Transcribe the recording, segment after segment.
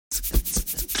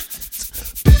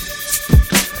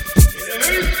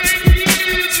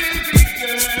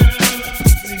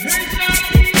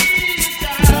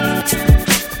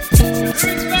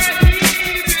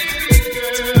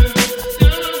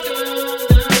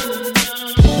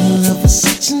Love is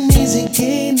such an easy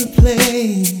game to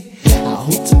play. I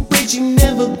hope to break you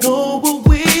never go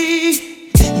away.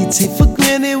 You take for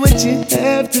granted what you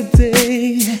have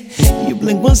today. You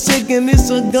blink 1 second, it's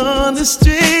all gone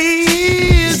astray.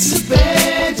 It's too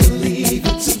bad you leave,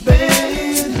 it's too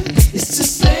bad. It's too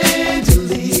sad you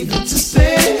leave, it's too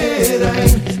sad.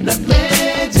 I'm not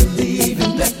glad you leave,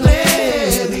 I'm not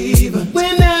glad even.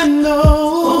 When I know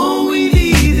all we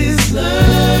need is love.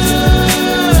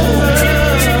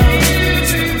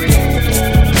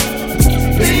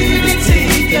 Baby,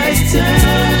 take our time.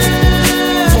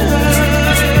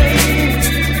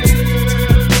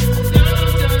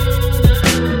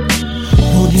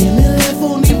 Won't hear me laugh,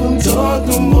 won't even talk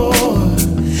no more.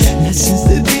 Not since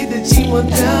the day that she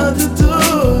went out the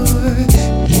door.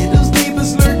 Hear those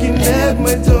neighbors lurking at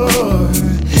my door.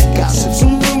 Gossip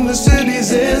from rumors that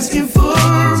he's asking for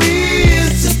me.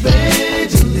 It's too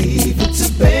bad you leave, it's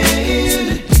too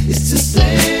bad. It's too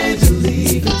sad you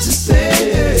leave, it's too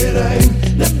sad.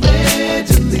 I'm not glad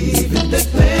you leave, I'm not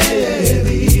glad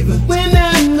even. When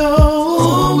I know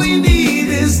all we need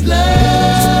is love.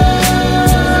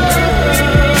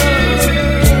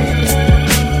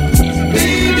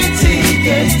 Baby, take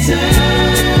our time.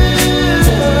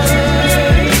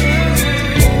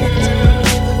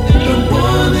 Don't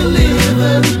wanna live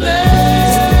a life.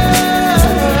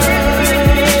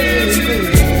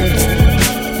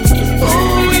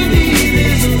 All we need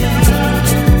is love.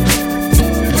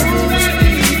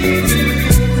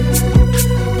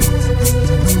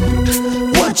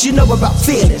 What you know about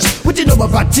feelings? What you know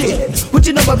about dealing? What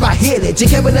you know about healing? You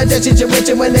can't win that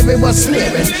situation when everyone's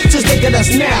sneering. Just look at us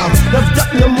now. Love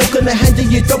got no more gonna handle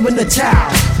you throwing the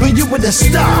towel. When you were the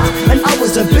star and I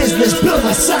was a business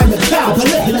builder, Simon Cowell. But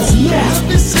look at us now.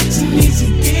 Love is such an easy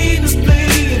game to play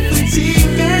if we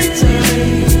take our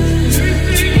time.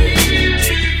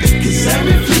 'Cause I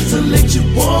refuse to let you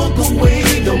walk away.